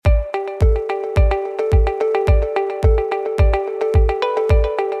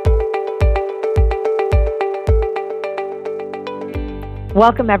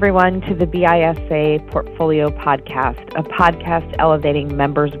Welcome, everyone, to the BISA Portfolio Podcast, a podcast elevating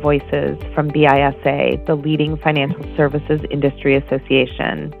members' voices from BISA, the leading financial services industry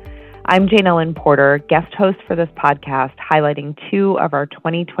association. I'm Jane Ellen Porter, guest host for this podcast, highlighting two of our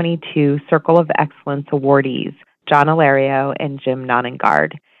 2022 Circle of Excellence awardees, John Alario and Jim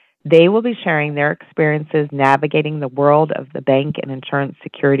Nonengard. They will be sharing their experiences navigating the world of the bank and insurance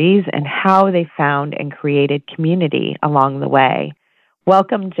securities and how they found and created community along the way.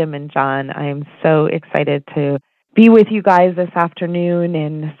 Welcome, Jim and John. I am so excited to be with you guys this afternoon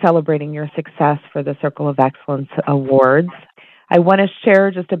and celebrating your success for the Circle of Excellence Awards. I want to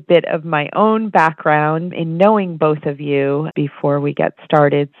share just a bit of my own background in knowing both of you before we get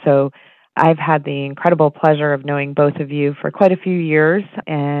started. So I've had the incredible pleasure of knowing both of you for quite a few years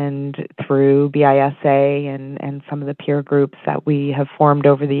and through BISA and some of the peer groups that we have formed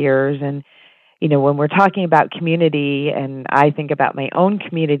over the years. And you know, when we're talking about community and I think about my own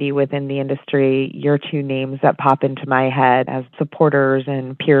community within the industry, you're two names that pop into my head as supporters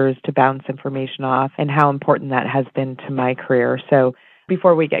and peers to bounce information off and how important that has been to my career. So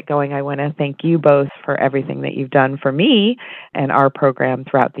before we get going, I want to thank you both for everything that you've done for me and our program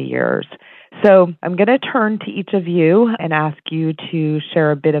throughout the years. So I'm going to turn to each of you and ask you to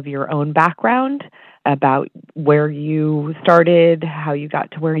share a bit of your own background about where you started, how you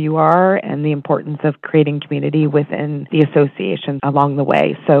got to where you are, and the importance of creating community within the association along the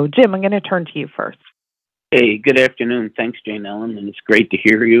way. So, Jim, I'm going to turn to you first. Hey, good afternoon. Thanks, Jane Ellen, and it's great to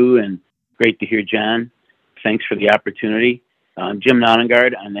hear you and great to hear John. Thanks for the opportunity. I'm Jim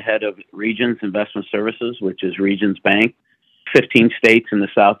Nonengard. I'm the head of Regions Investment Services, which is Regions Bank, 15 states in the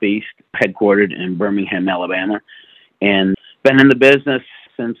Southeast, headquartered in Birmingham, Alabama, and been in the business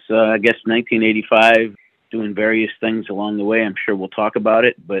since, 1985, doing various things along the way. I'm sure we'll talk about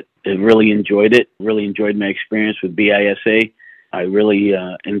it, but I really enjoyed it, really enjoyed my experience with BISA. I really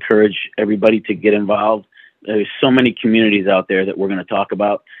encourage everybody to get involved. There's so many communities out there that we're going to talk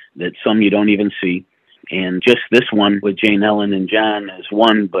about that some you don't even see. And just this one with Jane Ellen and John is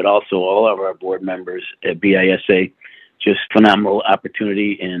one, but also all of our board members at BISA, just phenomenal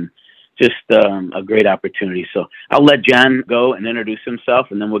opportunity and just a great opportunity. So I'll let John go and introduce himself,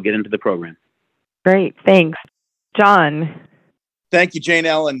 and then we'll get into the program. Great. Thanks. John. Thank you, Jane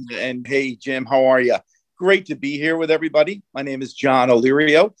Ellen. And hey, Jim, how are you? Great to be here with everybody. My name is John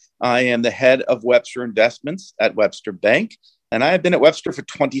Alario. I am the head of Webster Investments at Webster Bank, and I have been at Webster for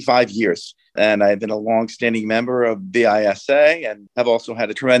 25 years. And I've been a longstanding member of BISA and have also had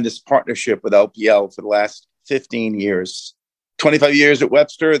a tremendous partnership with LPL for the last 15 years. 25 years at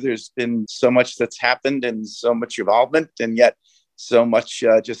Webster, there's been so much that's happened and so much involvement, and yet so much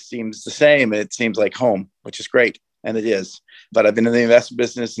just seems the same. And it seems like home, which is great. And it is. But I've been in the investment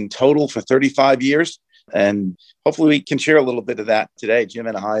business in total for 35 years. And hopefully we can share a little bit of that today, Jim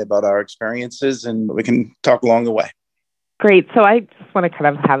and I, about our experiences, and we can talk along the way. Great. So I just want to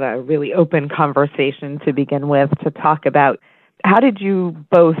kind of have a really open conversation to begin with to talk about how did you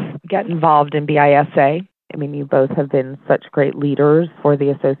both get involved in BISA? I mean, you both have been such great leaders for the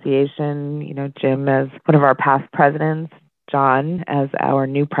association, you know, Jim as one of our past presidents, John as our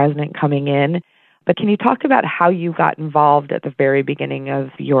new president coming in. But can you talk about how you got involved at the very beginning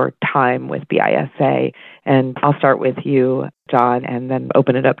of your time with BISA? And I'll start with you, John, and then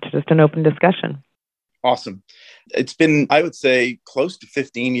open it up to just an open discussion. Awesome. It's been, I would say, close to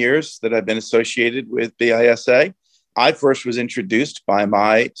 15 years that I've been associated with BISA. I first was introduced by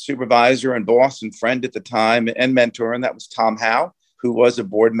my supervisor and boss and friend at the time and mentor, and that was Tom Howe, who was a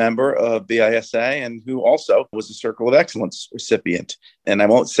board member of BISA and who also was a Circle of Excellence recipient. And I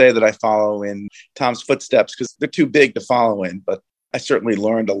won't say that I follow in Tom's footsteps because they're too big to follow in, but I certainly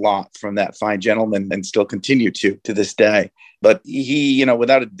learned a lot from that fine gentleman and still continue to this day. But he,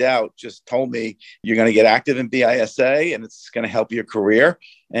 without a doubt, just told me, you're going to get active in BISA and it's going to help your career.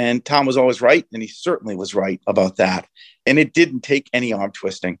 And Tom was always right. And he certainly was right about that. And it didn't take any arm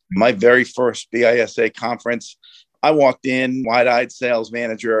twisting. My very first BISA conference, I walked in, wide-eyed sales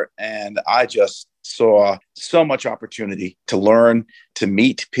manager, and I just saw so much opportunity to learn, to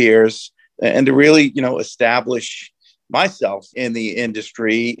meet peers, and to really, establish myself in the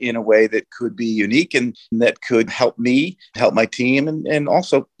industry in a way that could be unique and that could help me, help my team, and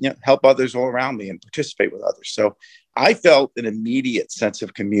also help others all around me and participate with others. So I felt an immediate sense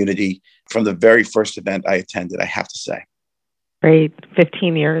of community from the very first event I attended, I have to say. Great.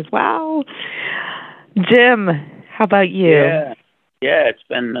 15 years. Wow. Jim, how about you? Yeah, it's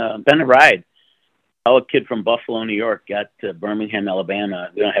been a ride. I'm a kid from Buffalo, New York, got to Birmingham, Alabama.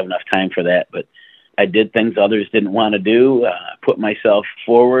 We don't have enough time for that, but I did things others didn't want to do, put myself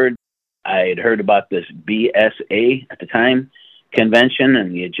forward. I had heard about this BSA at the time, convention,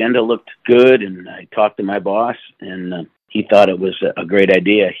 and the agenda looked good, and I talked to my boss, and he thought it was a great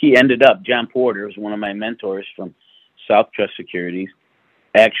idea. He ended up, John Porter was one of my mentors from South Trust Securities,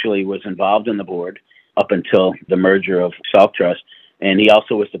 actually was involved in the board up until the merger of South Trust, and he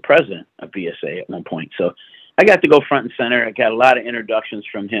also was the president of BSA at one point. So I got to go front and center. I got a lot of introductions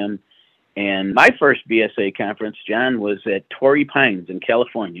from him. And my first BSA conference, John, was at Torrey Pines in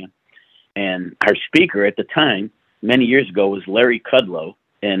California. And our speaker at the time, many years ago, was Larry Kudlow,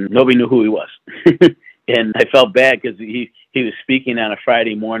 and nobody knew who he was. And I felt bad because he was speaking on a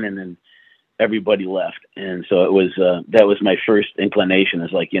Friday morning and everybody left. And so it was that was my first inclination,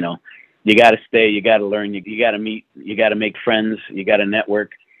 is like, you know, you got to stay, you got to learn, you got to meet, you got to make friends, you got to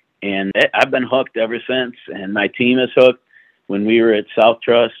network. And I've been hooked ever since, and my team is hooked. When we were at South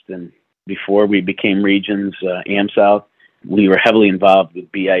Trust and before we became Regions, AmSouth, we were heavily involved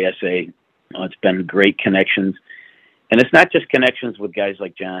with BISA. It's been great connections. And it's not just connections with guys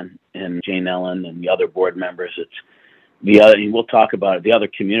like John and Jane Ellen and the other board members. It's the other, and we'll talk about it, the other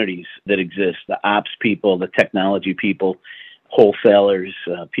communities that exist, the ops people, the technology people, wholesalers,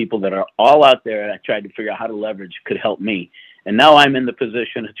 people that are all out there. And I tried to figure out how to leverage could help me. And now I'm in the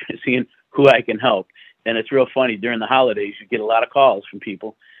position of seeing who I can help. And it's real funny. During the holidays, you get a lot of calls from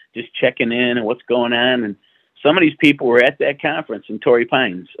people just checking in and what's going on. And some of these people were at that conference in Torrey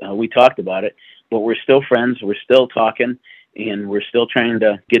Pines. We talked about it, but we're still friends. We're still talking, and we're still trying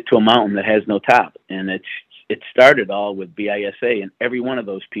to get to a mountain that has no top. And it started all with BISA, and every one of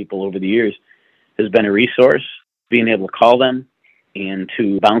those people over the years has been a resource, being able to call them and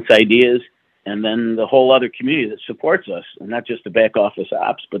to bounce ideas. And then the whole other community that supports us, and not just the back office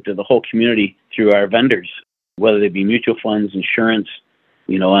ops, but to the whole community through our vendors, whether they be mutual funds, insurance,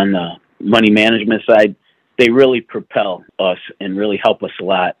 you know, on the money management side. They really propel us and really help us a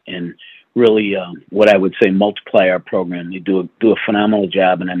lot, and really what I would say multiply our program. They do a phenomenal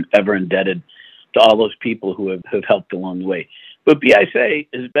job, and I'm ever indebted to all those people who have helped along the way. But BISA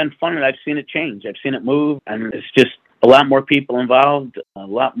has been fun, and I've seen it change. I've seen it move, and it's just a lot more people involved, a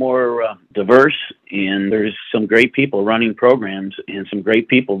lot more diverse, and there's some great people running programs and some great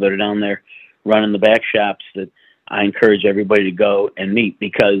people that are down there running the back shops that I encourage everybody to go and meet,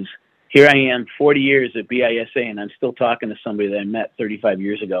 because here I am 40 years at BISA, and I'm still talking to somebody that I met 35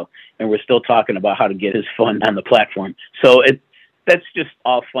 years ago, and we're still talking about how to get his fund on the platform. So that's just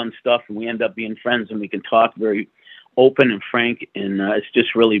all fun stuff, and we end up being friends, and we can talk very open and frank, and it's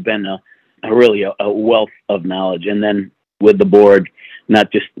just really been a wealth of knowledge. And then with the board,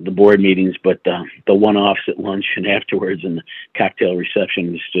 not just the board meetings, but the one-offs at lunch and afterwards and the cocktail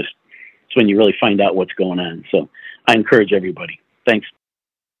reception, it's when you really find out what's going on. So I encourage everybody. Thanks.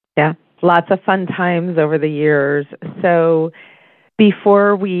 Yeah, lots of fun times over the years. So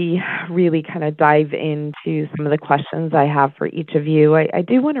before we really kind of dive into some of the questions I have for each of you, I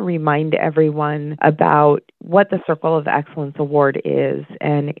do want to remind everyone about what the Circle of Excellence Award is.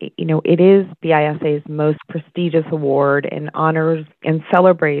 And, you know, it is BISA's most prestigious award and honors and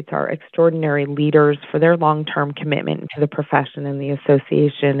celebrates our extraordinary leaders for their long-term commitment to the profession and the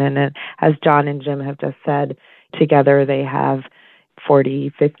association. And as John and Jim have just said, together they have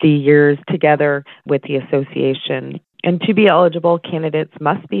 40, 50 years together with the association. And to be eligible, candidates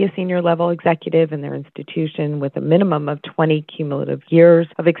must be a senior level executive in their institution with a minimum of 20 cumulative years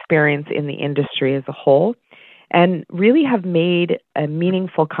of experience in the industry as a whole, and really have made a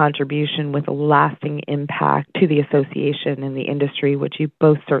meaningful contribution with a lasting impact to the association and the industry, which you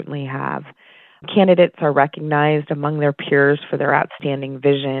both certainly have. Candidates are recognized among their peers for their outstanding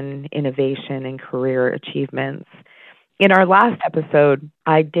vision, innovation, and career achievements. In our last episode,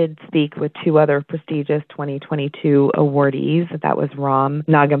 I did speak with two other prestigious 2022 awardees. That was Ram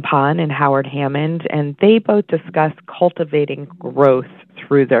Nagampan and Howard Hammond, and they both discussed cultivating growth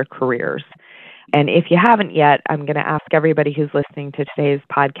through their careers. And if you haven't yet, I'm going to ask everybody who's listening to today's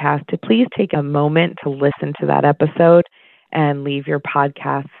podcast to please take a moment to listen to that episode and leave your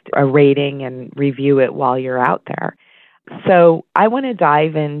podcast a rating and review it while you're out there. So I want to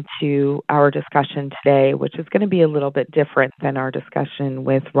dive into our discussion today, which is going to be a little bit different than our discussion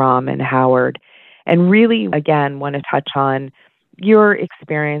with Ram and Howard, and really, again, want to touch on your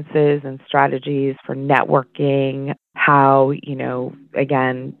experiences and strategies for networking, how, you know,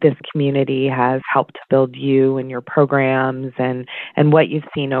 again, this community has helped to build you and your programs and what you've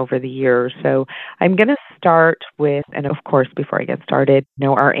seen over the years. So I'm going to start with, and of course, before I get started, you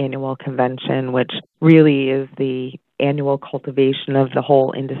know, our annual convention, which really is the annual cultivation of the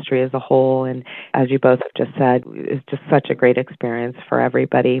whole industry as a whole. And as you both have just said, it's just such a great experience for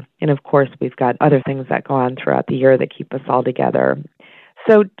everybody. And of course, we've got other things that go on throughout the year that keep us all together.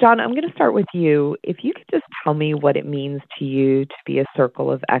 So, John, I'm going to start with you. If you could just tell me what it means to you to be a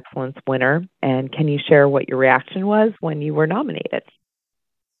Circle of Excellence winner, and can you share what your reaction was when you were nominated?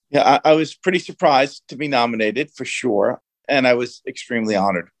 Yeah, I was pretty surprised to be nominated for sure. And I was extremely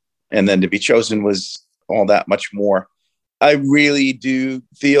honored. And then to be chosen was all that much more. I really do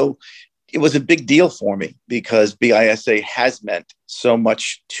feel it was a big deal for me because BISA has meant so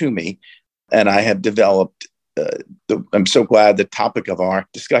much to me. And I have developed, I'm so glad the topic of our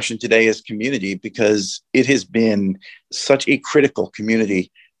discussion today is community, because it has been such a critical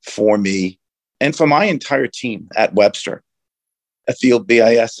community for me and for my entire team at Webster. I feel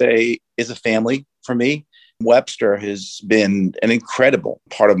BISA is a family for me. Webster has been an incredible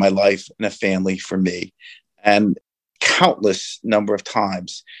part of my life and a family for me. And countless number of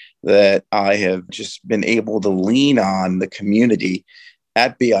times that I have just been able to lean on the community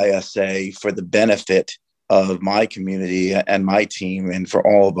at BISA for the benefit of my community and my team and for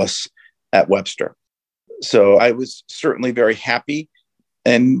all of us at Webster. So I was certainly very happy.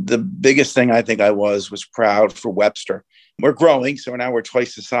 And the biggest thing I think I was proud for Webster. We're growing, so now we're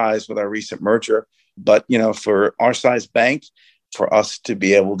twice the size with our recent merger. But, for our size bank, for us to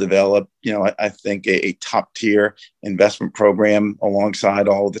be able to develop, I think a top tier investment program alongside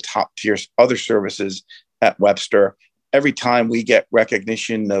all of the top tier other services at Webster. Every time we get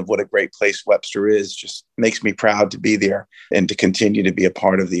recognition of what a great place Webster is, just makes me proud to be there and to continue to be a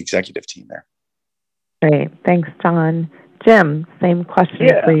part of the executive team there. Great. Thanks, John. Jim, same question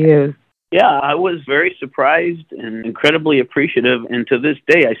for you. Yeah, I was very surprised and incredibly appreciative. And to this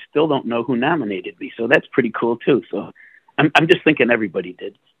day, I still don't know who nominated me. So that's pretty cool, too. So I'm just thinking everybody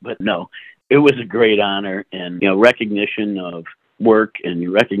did. But no, it was a great honor and, recognition of work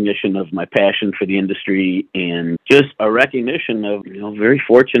and recognition of my passion for the industry and just a recognition of, very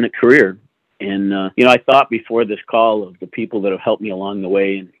fortunate career. And, I thought before this call of the people that have helped me along the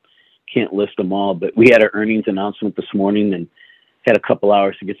way, and can't list them all, but we had our earnings announcement this morning and had a couple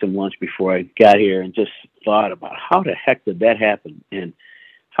hours to get some lunch before I got here and just thought about how the heck did that happen? And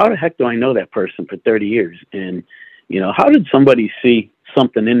how the heck do I know that person for 30 years? And, how did somebody see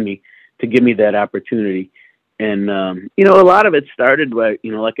something in me to give me that opportunity? And, a lot of it started by,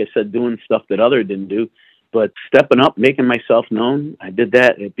 like I said, doing stuff that others didn't do, but stepping up, making myself known. I did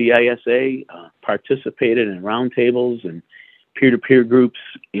that at BISA, participated in roundtables and peer-to-peer groups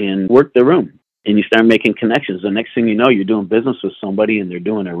and worked the room. And you start making connections. The next thing you know, you're doing business with somebody and they're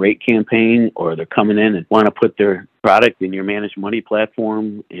doing a rate campaign or they're coming in and want to put their product in your managed money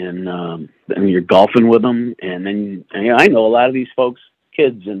platform and you're golfing with them. And then I know a lot of these folks,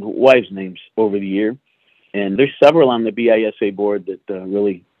 kids and wives' names over the year. And there's several on the BISA board that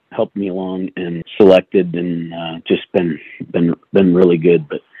really helped me along and selected and just been really good.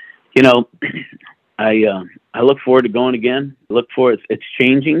 But, I look forward to going again. It's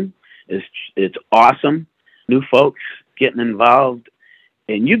changing. It's awesome. New folks getting involved.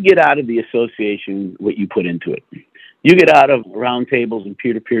 And you get out of the association what you put into it. You get out of roundtables and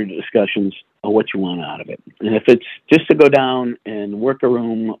peer-to-peer discussions of what you want out of it. And if it's just to go down and work a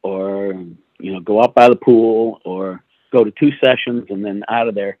room or, go out by the pool or go to 2 sessions and then out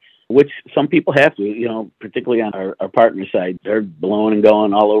of there, which some people have to, particularly on our partner side, they're blowing and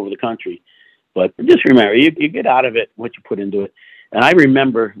going all over the country. But just remember, you get out of it what you put into it. And I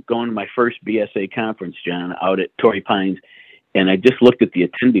remember going to my first BSA conference, John, out at Torrey Pines, and I just looked at the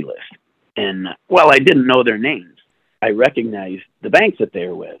attendee list. And while I didn't know their names, I recognized the banks that they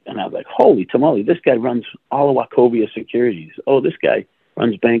were with. And I was like, holy tamale, this guy runs all of Wachovia Securities. Oh, this guy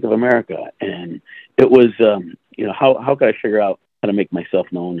runs Bank of America. And it was, how could I figure out how to make myself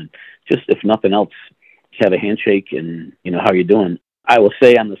known? And just, if nothing else, have a handshake and, how you're doing. I will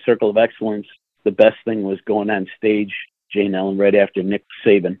say on the Circle of Excellence, the best thing was going on stage, Jane Ellen, right after Nick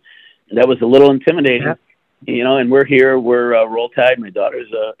Saban. That was a little intimidating, and we're here, we're Roll Tide. My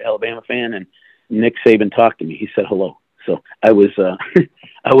daughter's a Alabama fan, and Nick Saban talked to me. He said hello. So I was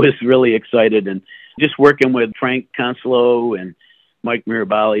I was really excited, and just working with Frank Consolo and Mike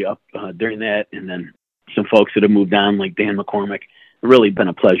Mirabali up during that, and then some folks that have moved on like Dan McCormick. It's really been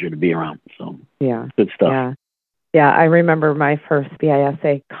a pleasure to be around. So good stuff. Yeah, I remember my first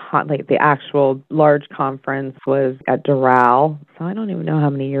BISA, the actual large conference was at Doral. So I don't even know how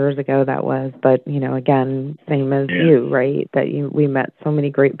many years ago that was. But, again, same as you, right? That we met so many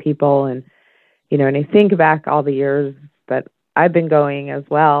great people. And, and I think back all the years that I've been going as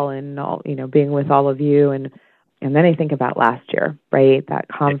well and, all, being with all of you. And then I think about last year, right? That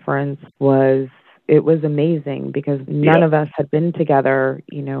conference was amazing because none of us had been together,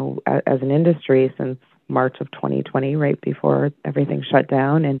 as an industry since March of 2020, right before everything shut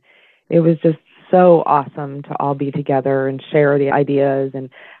down. And it was just so awesome to all be together and share the ideas and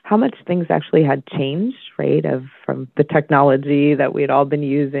how much things actually had changed, right? From the technology that we'd all been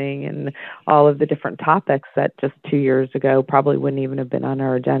using and all of the different topics that just 2 years ago probably wouldn't even have been on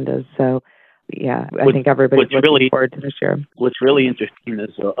our agendas. So yeah, I think everybody's looking forward to this year. What's really interesting is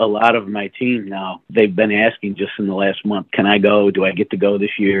a lot of my team now, they've been asking just in the last month, can I go? Do I get to go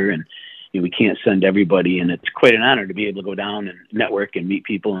this year? And we can't send everybody. And it's quite an honor to be able to go down and network and meet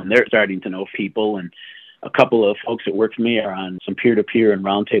people. And they're starting to know people. And a couple of folks that work for me are on some peer-to-peer and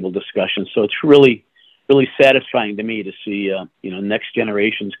roundtable discussions. So it's really, really satisfying to me to see, next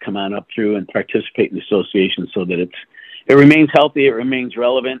generations come on up through and participate in the association so that it remains healthy, it remains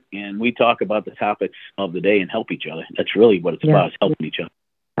relevant, and we talk about the topics of the day and help each other. That's really what it's about, is helping each other.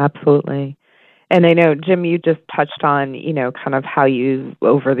 Absolutely. And I know, Jim, you just touched on, kind of how you,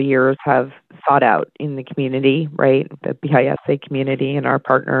 over the years, have sought out in the community, right? The BISA community and our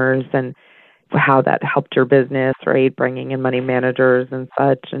partners, and how that helped your business, right? Bringing in money managers and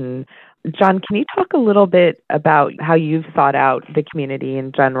such. And John, can you talk a little bit about how you've sought out the community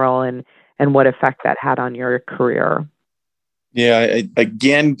in general and what effect that had on your career? Yeah,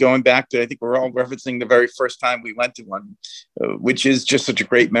 again, going back to, I think we're all referencing the very first time we went to one, which is just such a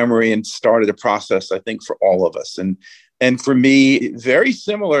great memory and started a process, I think, for all of us. And for me, very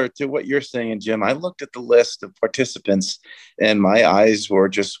similar to what you're saying, Jim, I looked at the list of participants and my eyes were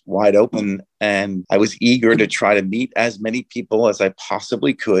just wide open. And I was eager to try to meet as many people as I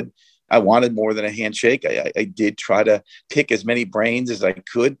possibly could. I wanted more than a handshake. I did try to pick as many brains as I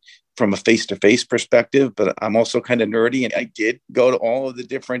could from a face-to-face perspective, but I'm also kind of nerdy. And I did go to all of the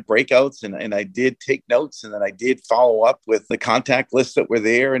different breakouts and I did take notes, and then I did follow up with the contact lists that were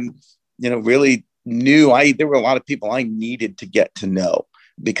there, and, really knew there were a lot of people I needed to get to know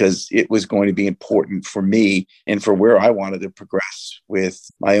because it was going to be important for me and for where I wanted to progress with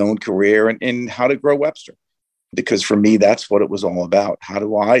my own career and how to grow Webster. Because for me, that's what it was all about. How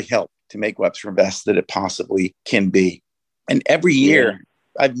do I help to make Webster the best that it possibly can be? And every year,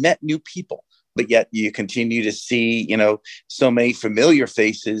 I've met new people, but yet you continue to see, so many familiar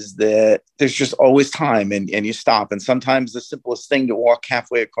faces that there's just always time and you stop. And sometimes the simplest thing to walk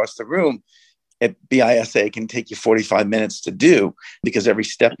halfway across the room at BISA can take you 45 minutes to do, because every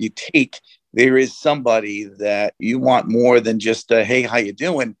step you take, there is somebody that you want more than just a, hey, how you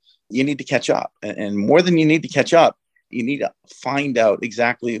doing? You need to catch up. And more than you need to catch up, you need to find out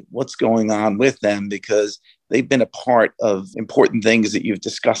exactly what's going on with them, because they've been a part of important things that you've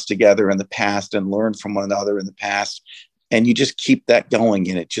discussed together in the past and learned from one another in the past. And you just keep that going,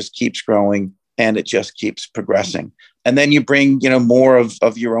 and it just keeps growing and it just keeps progressing. And then you bring, more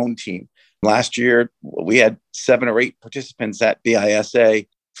of your own team. Last year, we had 7 or 8 participants at BISA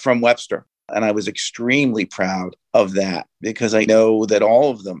from Webster. And I was extremely proud of that, because I know that all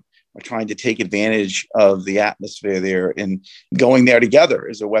of them are trying to take advantage of the atmosphere there and going there together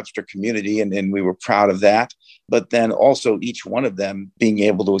as a Webster community. And we were proud of that. But then also each one of them being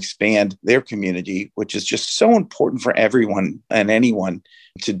able to expand their community, which is just so important for everyone and anyone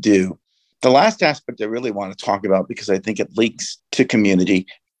to do. The last aspect I really want to talk about, because I think it links to community,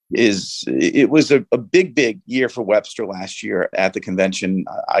 is it was a big year for Webster last year at the convention.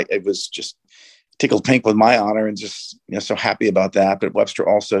 It was just tickled pink with my honor and just so happy about that. But Webster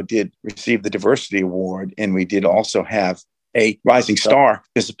also did receive the Diversity Award, and we did also have a Rising Star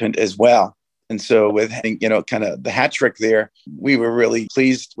participant as well. And so with kind of the hat trick there, we were really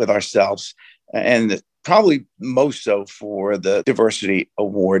pleased with ourselves, and probably most so for the Diversity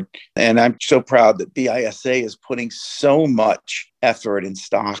Award. And I'm so proud that BISA is putting so much effort and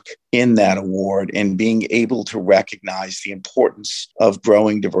stock in that award and being able to recognize the importance of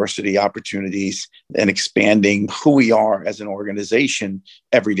growing diversity opportunities and expanding who we are as an organization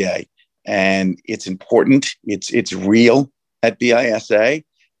every day. And it's important. It's real at BISA.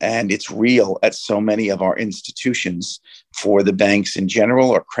 And it's real at so many of our institutions, for the banks in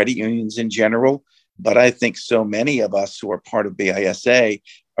general or credit unions in general. But I think so many of us who are part of BISA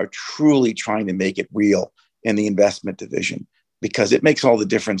are truly trying to make it real in the investment division, because it makes all the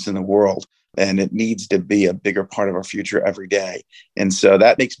difference in the world, and it needs to be a bigger part of our future every day. And so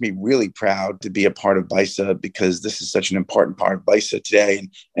that makes me really proud to be a part of BISA, because this is such an important part of BISA today.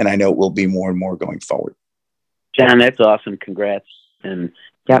 And I know it will be more and more going forward. John, that's awesome. Congrats. And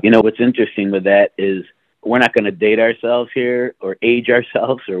what's interesting with that is we're not going to date ourselves here or age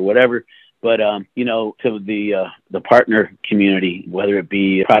ourselves or whatever. But, to the partner community, whether it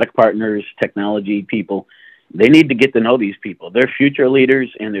be product partners, technology people, they need to get to know these people. They're future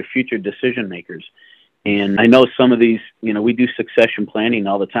leaders and they're future decision makers. And I know some of these, we do succession planning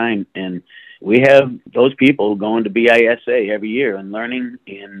all the time. And we have those people going to BISA every year and learning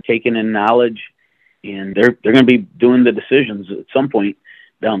and taking in knowledge and they're going to be doing the decisions at some point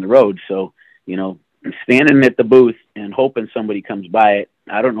down the road. So, standing at the booth and hoping somebody comes by it.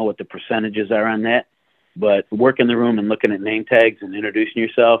 I don't know what the percentages are on that, but working the room and looking at name tags and introducing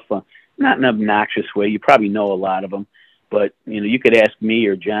yourself, not in an obnoxious way. You probably know a lot of them, but you could ask me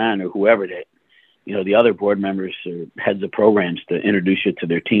or John or whoever that, the other board members or heads of programs to introduce you to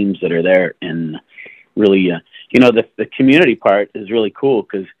their teams that are there. And really, the community part is really cool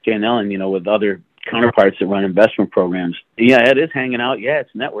because Jane Ellen, with other counterparts that run investment programs, it is hanging out. Yeah, it's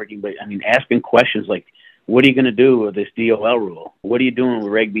networking, but asking questions like, what are you going to do with this DOL rule? What are you doing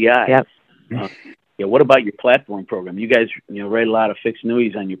with Reg BI? Yep. What about your platform program? You guys, write a lot of fixed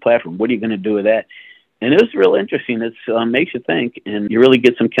annuities on your platform. What are you going to do with that? And it was real interesting. It makes you think, and you really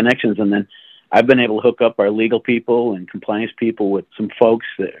get some connections. And then I've been able to hook up our legal people and compliance people with some folks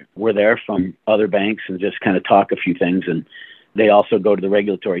that were there from other banks and just kind of talk a few things. And they also go to the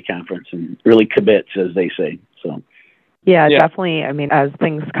regulatory conference and really kibitz, as they say. So, yeah, definitely. As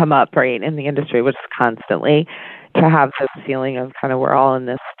things come up, right, in the industry, which is constantly, to have this feeling of kind of we're all in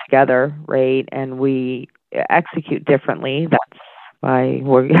this together, right, and we execute differently. That's why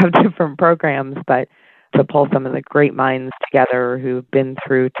we have different programs, but to pull some of the great minds together who've been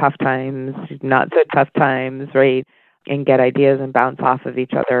through tough times, not so tough times, right, and get ideas and bounce off of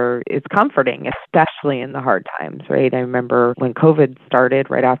each other is comforting, especially in the hard times, right? I remember when COVID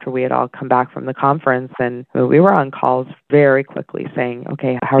started, right after we had all come back from the conference, and we were on calls very quickly saying,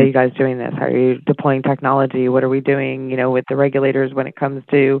 okay, how are you guys doing this? How are you deploying technology? What are we doing, with the regulators when it comes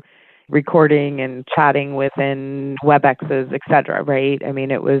to recording and chatting within WebExes, et cetera, right?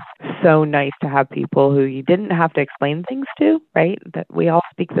 It was so nice to have people who you didn't have to explain things to, right? That we all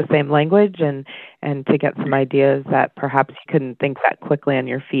speak the same language and to get some ideas that perhaps you couldn't think that quickly on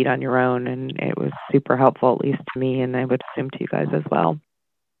your feet on your own. And it was super helpful, at least to me, and I would assume to you guys as well.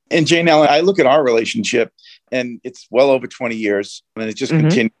 And Jane Ellen, I look at our relationship and it's well over 20 years and it just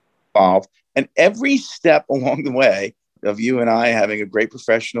continues to evolve. And every step along the way of you and I having a great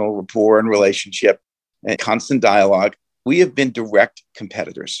professional rapport and relationship and constant dialogue, we have been direct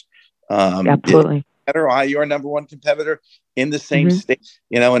competitors. Absolutely. You're our number one competitor in the same state,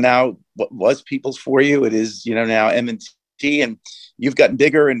 and now what was People's for you? It is, now M&T, and you've gotten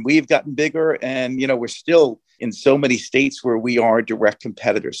bigger and we've gotten bigger. And, we're still in so many states where we are direct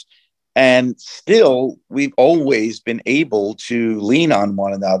competitors. And still, we've always been able to lean on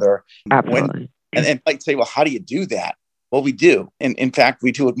one another. Absolutely. And might say, well, how do you do that? Well, we do. And in fact,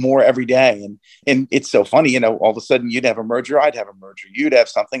 we do it more every day. And it's so funny, all of a sudden you'd have a merger, I'd have a merger. You'd have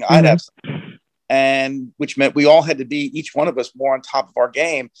something, I'd have something. And which meant we all had to be, each one of us, more on top of our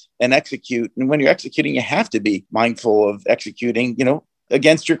game and execute. And when you're executing, you have to be mindful of executing,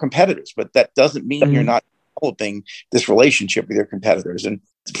 against your competitors. But that doesn't mean you're not developing this relationship with your competitors. And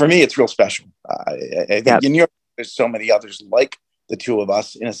for me, it's real special. I think in Europe, there's so many others like the two of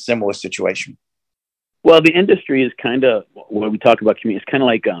us in a similar situation. Well, the industry is kind of, when we talk about community, it's kind of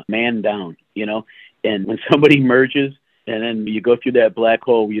like a man down, and when somebody merges and then you go through that black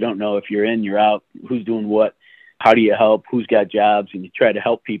hole, you don't know if you're in, you're out, who's doing what, how do you help, who's got jobs, and you try to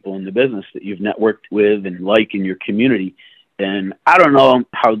help people in the business that you've networked with and like in your community. And I don't know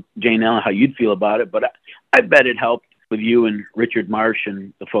how, Jane Ellen, how you'd feel about it, but I bet it helped with you and Richard Marsh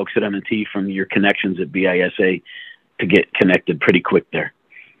and the folks at M&T from your connections at BISA to get connected pretty quick there.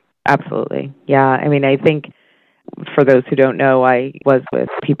 Absolutely. Yeah. I think for those who don't know, I was with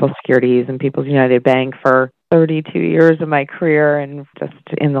People's Securities and People's United Bank for 32 years of my career. And just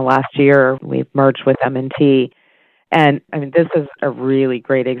in the last year, we've merged with M&T. And this is a really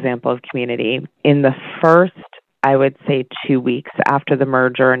great example of community. In the first, I would say 2 weeks after the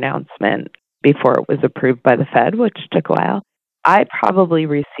merger announcement, before it was approved by the Fed, which took a while, I probably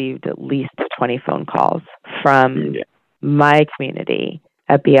received at least 20 phone calls from my community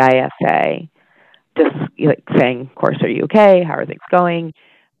at BISA, just saying, of course, are you okay? How are things going?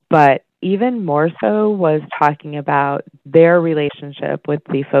 But even more so was talking about their relationship with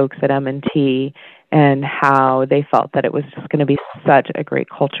the folks at M&T and how they felt that it was just going to be such a great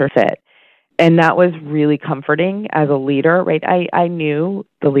culture fit. And that was really comforting as a leader, right? I knew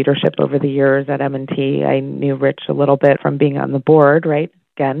the leadership over the years at M&T. I knew Rich a little bit from being on the board, right?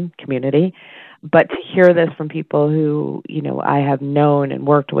 Again, community. But to hear this from people who, I have known and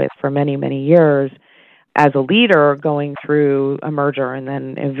worked with for many, many years as a leader going through a merger and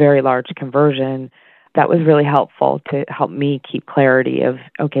then a very large conversion, that was really helpful to help me keep clarity of,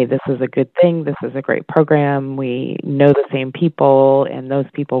 okay, this is a good thing. This is a great program. We know the same people, and those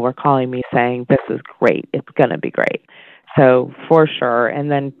people were calling me saying, this is great. It's going to be great. So for sure.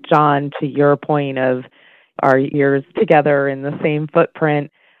 And then John, to your point of our years together in the same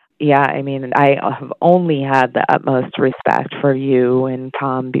footprint, Yeah, I mean, I have only had the utmost respect for you and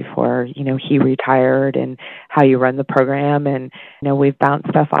Tom before, he retired, and how you run the program. And, we've bounced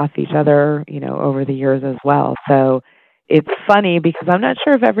stuff off each other, over the years as well. So it's funny because I'm not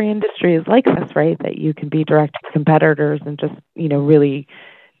sure if every industry is like this, right? That you can be direct competitors and just, really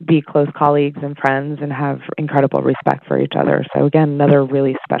be close colleagues and friends and have incredible respect for each other. So again, another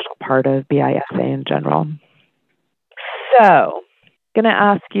really special part of BISA in general. So, going to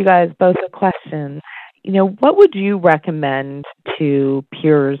ask you guys both a question. What would you recommend to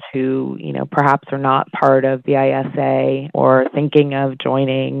peers who, perhaps are not part of BISA or thinking of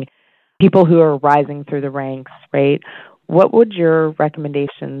joining, people who are rising through the ranks, right? What would your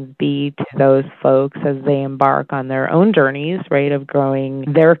recommendations be to those folks as they embark on their own journeys, right, of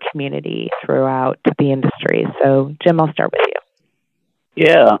growing their community throughout the industry? So, Jim, I'll start with you.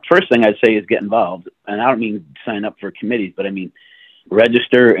 Yeah, first thing I'd say is get involved. And I don't mean sign up for committees, but I mean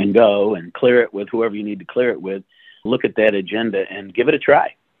register and go and clear it with whoever you need to clear it with. Look at that agenda and give it a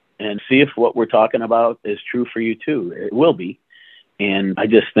try and see if what we're talking about is true for you too. It will be. And I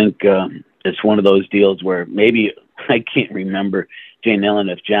just think it's one of those deals where maybe, I can't remember, Jane Ellen,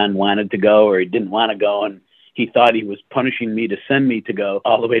 if John wanted to go or he didn't want to go, and he thought he was punishing me to send me to go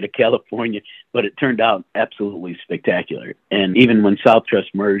all the way to California, but it turned out absolutely spectacular. And even when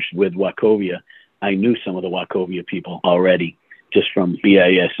SouthTrust merged with Wachovia, I knew some of the Wachovia people already just from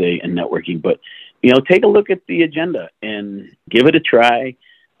BISA and networking. But, take a look at the agenda and give it a try,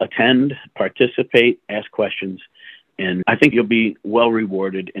 attend, participate, ask questions. And I think you'll be well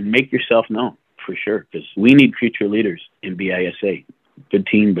rewarded, and make yourself known for sure, because we need future leaders in BISA. Good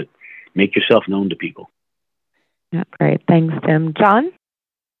team, but make yourself known to people. Yeah, great. Thanks, Tim. John?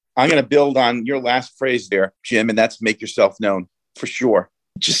 I'm going to build on your last phrase there, Jim, and that's make yourself known for sure.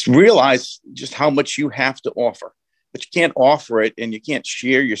 Just realize just how much you have to offer, but you can't offer it and you can't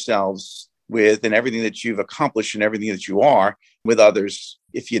share yourselves with and everything that you've accomplished and everything that you are with others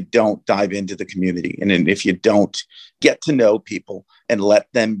if you don't dive into the community and if you don't get to know people and let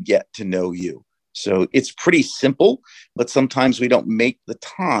them get to know you. So it's pretty simple, but sometimes we don't make the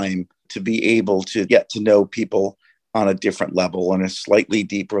time to be able to get to know people on a different level, on a slightly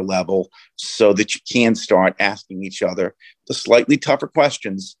deeper level, so that you can start asking each other the slightly tougher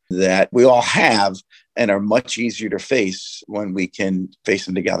questions that we all have and are much easier to face when we can face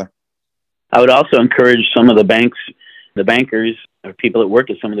them together. I would also encourage some of the banks, the bankers, or people that work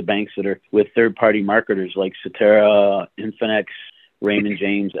at some of the banks that are with third-party marketers like Cetera, Infinex, Raymond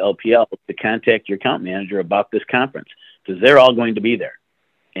James, LPL, to contact your account manager about this conference, because they're all going to be there.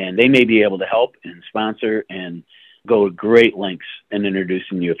 And they may be able to help and sponsor and go to great lengths in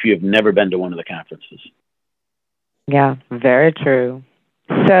introducing you if you have never been to one of the conferences. Yeah, very true.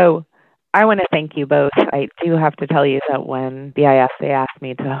 So I want to thank you both. I do have to tell you that when BISA asked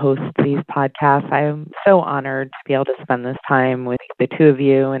me to host these podcasts, I am so honored to be able to spend this time with the two of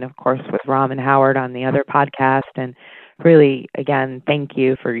you and, of course, with Ram and Howard on the other podcast. And really, again, thank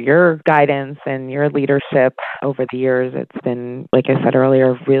you for your guidance and your leadership over the years. It's been, like I said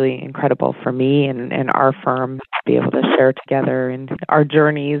earlier, really incredible for me and our firm to be able to share together in our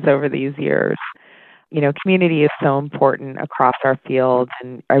journeys over these years. Community is so important across our field,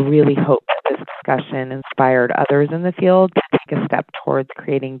 and I really hope that this discussion inspired others in the field to take a step towards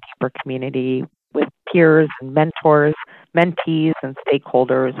creating deeper community with peers and mentors, mentees, and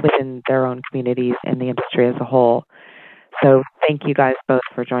stakeholders within their own communities and the industry as a whole. So thank you guys both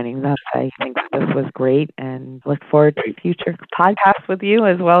for joining us. I think this was great and look forward to future podcasts with you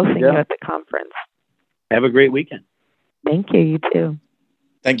as well as seeing you at the conference. Have a great weekend. Thank you. You too.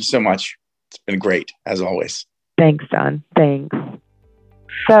 Thank you so much. It's been great, as always. Thanks, John. Thanks.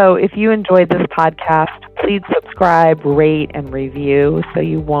 So if you enjoyed this podcast, please subscribe, rate, and review so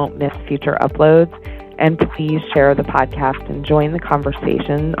you won't miss future uploads. And please share the podcast and join the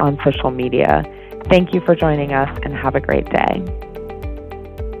conversation on social media. Thank you for joining us and have a great day.